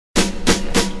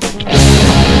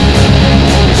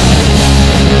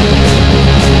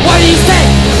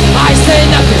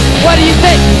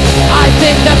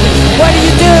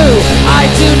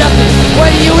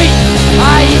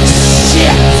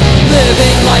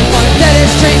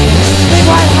street. Big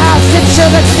white house, it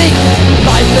sure looks neat.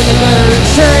 Life in the gutter, it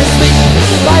sure is sweet.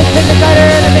 Life in the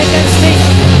gutter, to make ends meet.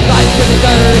 Life in the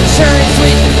gutter, it sure is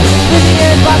sweet. Living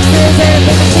in boxes and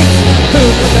paper sheets.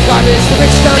 Food from the garbage, the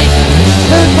rich don't eat.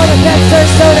 Food for the fencers,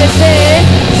 so they say.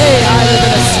 Hey, I live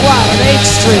in a squat on 8th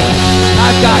Street.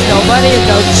 I've got no money and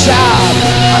no job.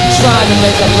 I'm trying to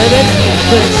make a living,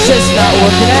 but it's just not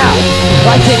working out.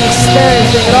 Why can't you spare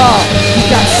anything at all? You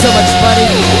got so much money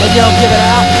and you don't give it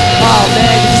out. Oh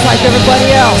man, you're just like everybody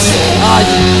else. Oh,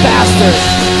 you bastard.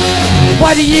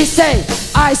 What do you say?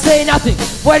 I say nothing.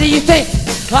 What do you think?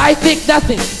 I think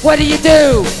nothing. What do you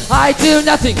do? I do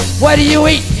nothing. What do you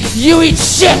eat? You eat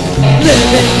shit.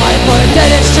 Living life on a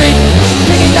dead-end street.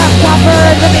 Picking up copper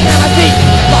and living at my feet.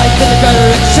 Life in the gutter,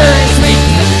 it sure is sweet.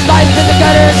 Life in the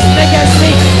gutter, it's big as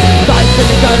meat. Life in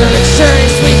the gutter, it sure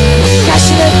is sweet.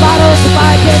 Cashing in bottles to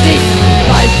buy candy.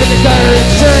 Life in the gutter, it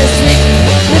sure is sweet.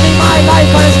 Living my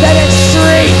life on a dead-end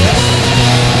street.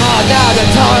 Oh, now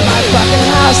they're towing my fucking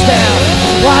house down.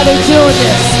 Why are they doing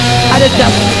this? I did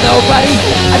nothing to nobody.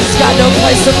 I just got no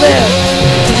place to live.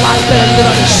 It's a lot better to live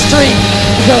on the street.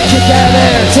 You go kick out of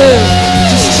there too.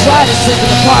 Just try to sleep in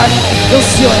the park. You'll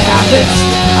see what happens.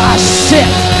 Ah shit.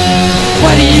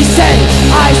 What do you say?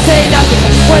 I say nothing.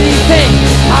 What do you think?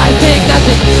 I think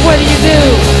nothing. What do you do?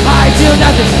 I do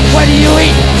nothing. What do you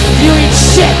eat? You eat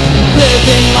shit.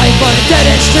 Living life on a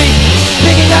dead-end street.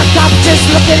 Picking up cop, just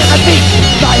looking at my feet.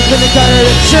 Life in the gutter,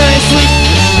 it sure is sweet.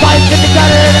 Life in the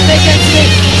gutter, to make ends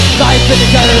meet. Life in the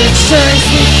gutter, it sure is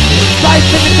sweet. Life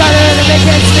in the gutter, to make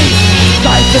ends meet.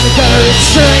 Life in the gutter, it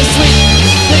sure is sweet.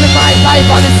 Living my life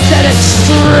on a dead-end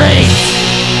street.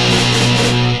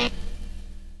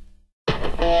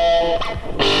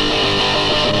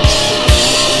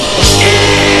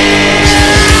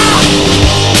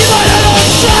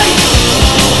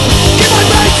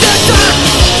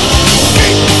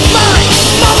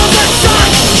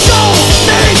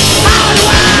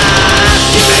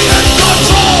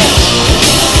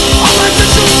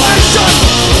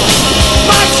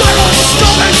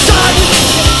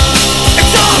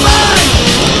 It's all mine.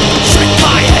 Shake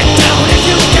my head.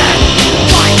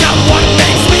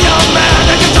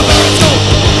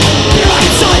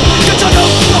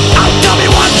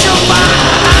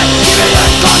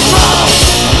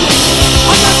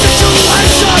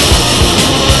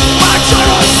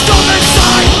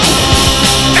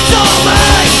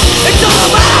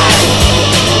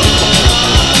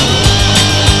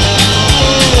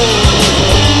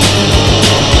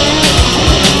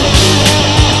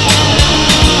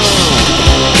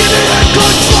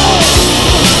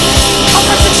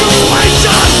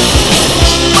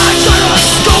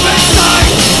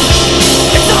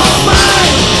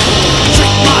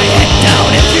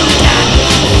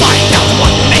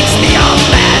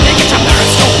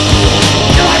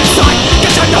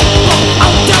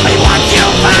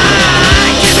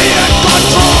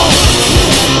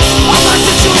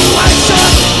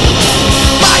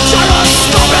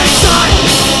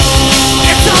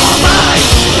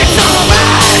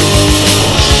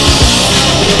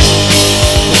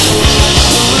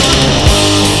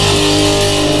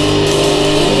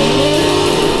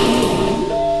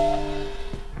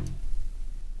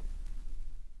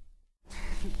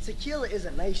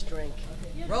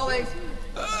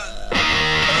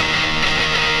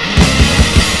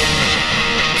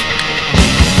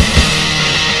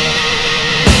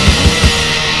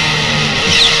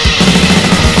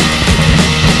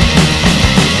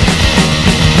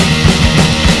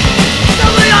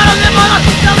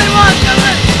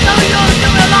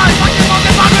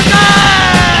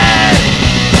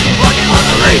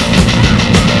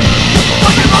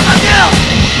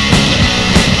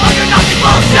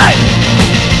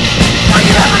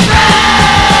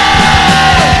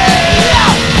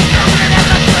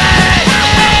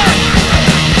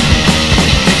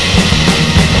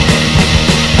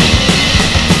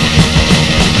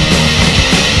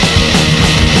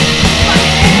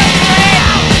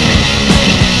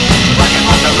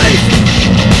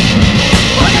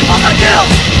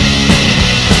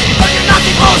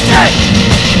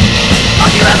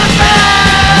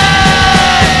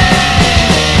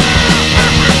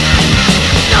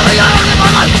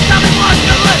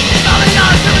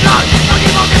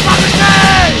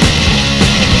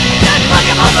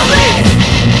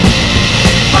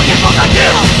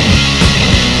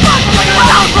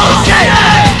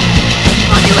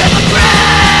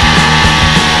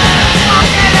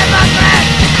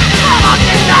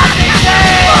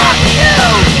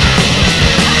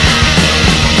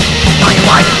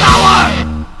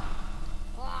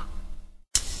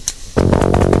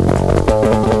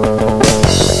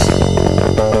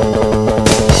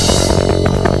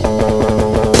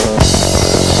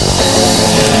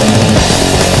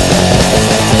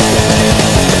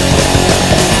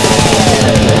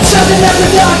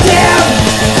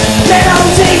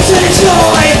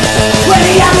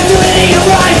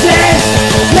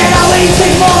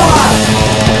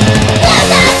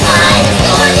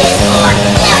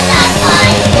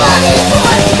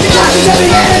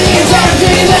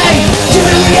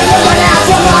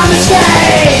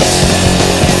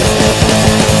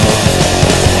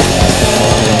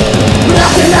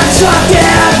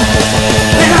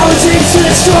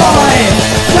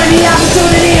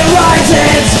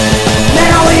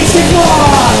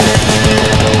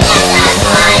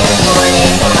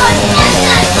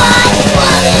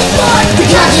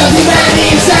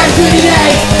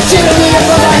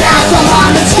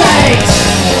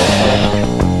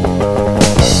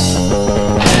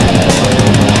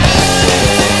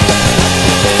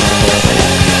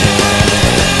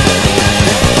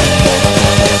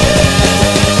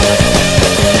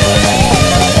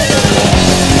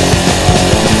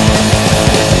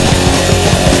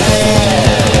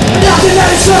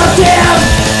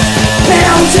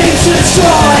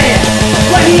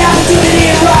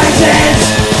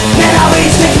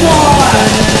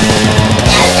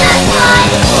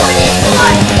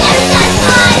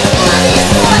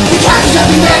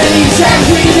 and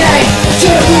we need to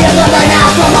be a living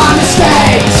out from our